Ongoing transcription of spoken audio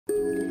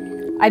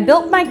I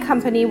built my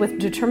company with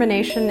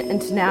determination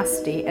and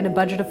tenacity and a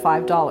budget of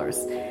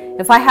 $5.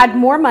 If I had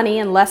more money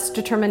and less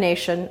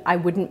determination, I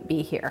wouldn't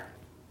be here.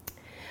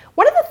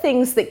 One of the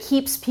things that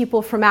keeps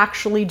people from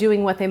actually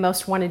doing what they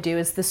most want to do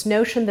is this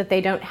notion that they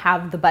don't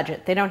have the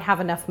budget, they don't have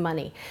enough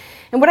money.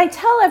 And what I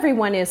tell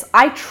everyone is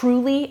I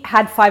truly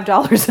had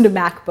 $5 in a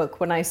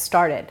MacBook when I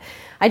started.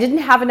 I didn't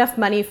have enough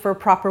money for a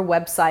proper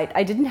website.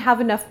 I didn't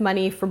have enough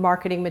money for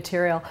marketing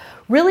material.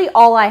 Really,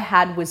 all I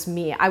had was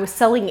me. I was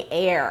selling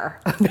air,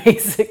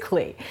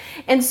 basically.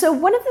 And so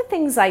one of the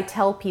things I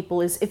tell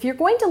people is if you're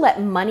going to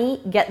let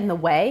money get in the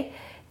way,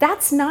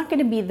 that's not going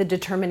to be the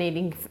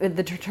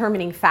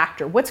determining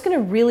factor. What's going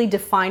to really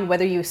define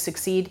whether you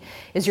succeed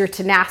is your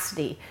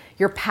tenacity,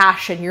 your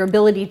passion, your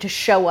ability to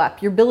show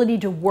up, your ability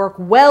to work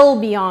well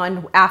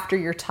beyond after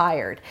you're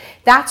tired.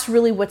 That's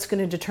really what's going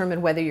to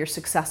determine whether you're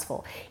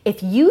successful.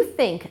 If you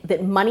think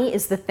that money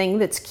is the thing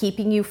that's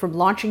keeping you from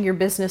launching your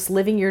business,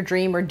 living your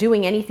dream, or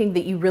doing anything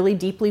that you really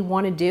deeply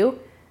want to do,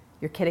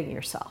 you're kidding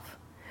yourself.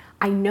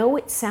 I know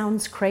it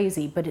sounds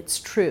crazy, but it's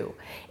true.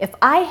 If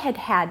I had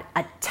had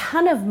a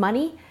ton of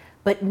money,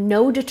 but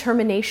no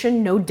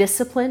determination, no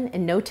discipline,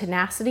 and no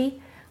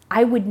tenacity,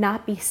 I would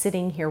not be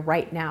sitting here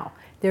right now.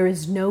 There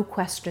is no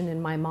question in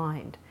my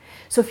mind.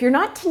 So if you're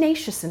not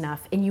tenacious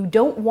enough and you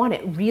don't want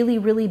it really,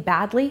 really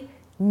badly,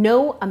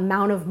 no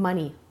amount of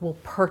money will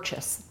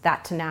purchase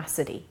that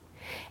tenacity.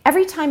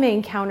 Every time I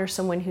encounter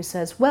someone who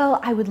says, well,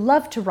 I would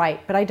love to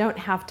write, but I don't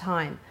have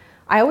time,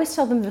 I always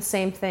tell them the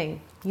same thing.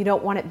 You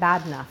don't want it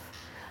bad enough.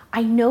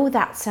 I know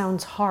that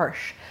sounds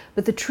harsh,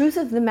 but the truth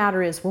of the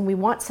matter is when we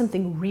want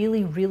something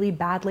really, really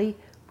badly,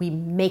 we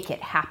make it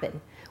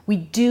happen. We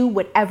do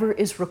whatever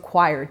is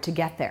required to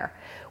get there.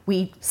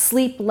 We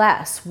sleep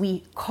less.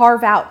 We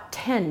carve out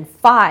 10,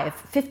 5,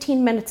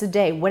 15 minutes a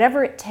day,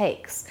 whatever it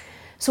takes.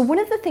 So one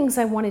of the things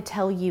I want to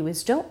tell you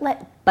is don't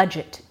let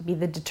budget be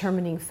the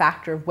determining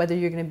factor of whether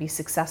you're going to be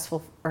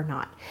successful or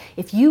not.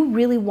 If you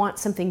really want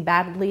something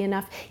badly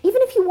enough,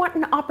 even if you want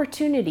an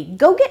opportunity,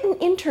 go get an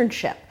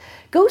internship.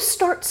 Go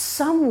start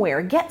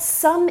somewhere, get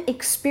some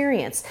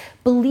experience.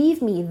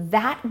 Believe me,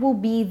 that will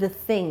be the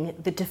thing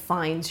that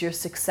defines your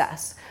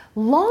success.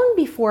 Long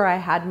before I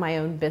had my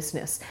own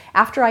business,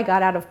 after I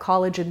got out of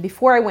college and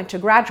before I went to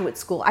graduate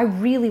school, I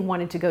really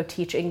wanted to go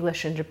teach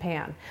English in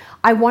Japan.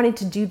 I wanted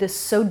to do this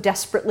so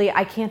desperately,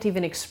 I can't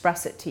even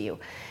express it to you.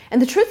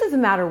 And the truth of the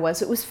matter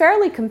was, it was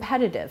fairly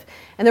competitive.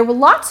 And there were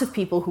lots of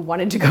people who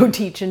wanted to go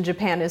teach in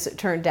Japan, as it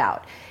turned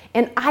out.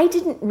 And I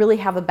didn't really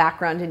have a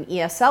background in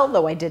ESL,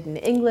 though I did in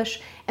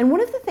English. And one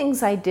of the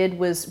things I did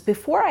was,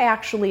 before I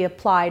actually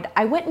applied,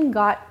 I went and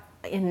got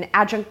an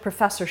adjunct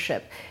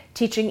professorship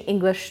teaching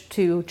English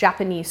to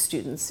Japanese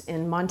students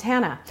in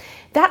Montana.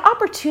 That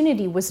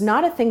opportunity was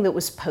not a thing that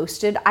was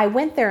posted. I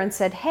went there and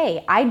said,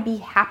 hey, I'd be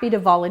happy to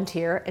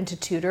volunteer and to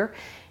tutor.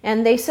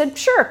 And they said,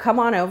 sure, come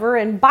on over.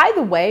 And by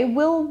the way,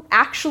 we'll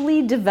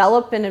actually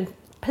develop a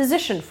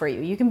position for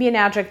you. You can be an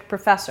adjunct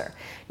professor.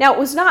 Now, it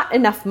was not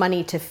enough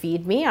money to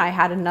feed me. I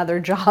had another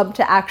job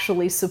to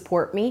actually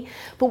support me.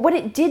 But what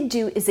it did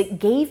do is it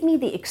gave me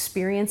the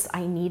experience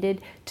I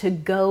needed to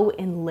go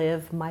and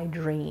live my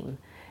dream.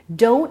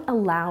 Don't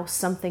allow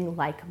something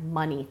like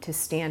money to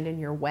stand in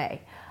your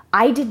way.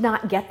 I did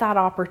not get that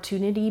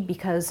opportunity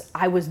because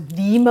I was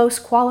the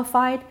most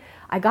qualified.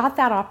 I got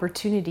that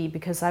opportunity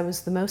because I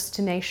was the most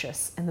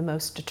tenacious and the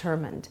most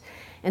determined.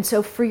 And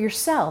so for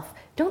yourself,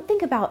 don't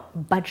think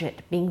about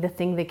budget being the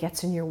thing that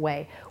gets in your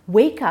way.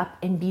 Wake up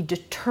and be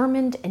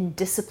determined and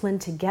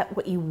disciplined to get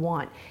what you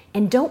want.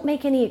 And don't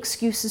make any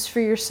excuses for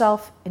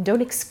yourself, and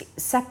don't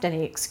accept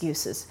any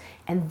excuses.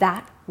 And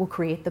that will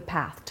create the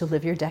path to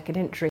live your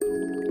decadent dream.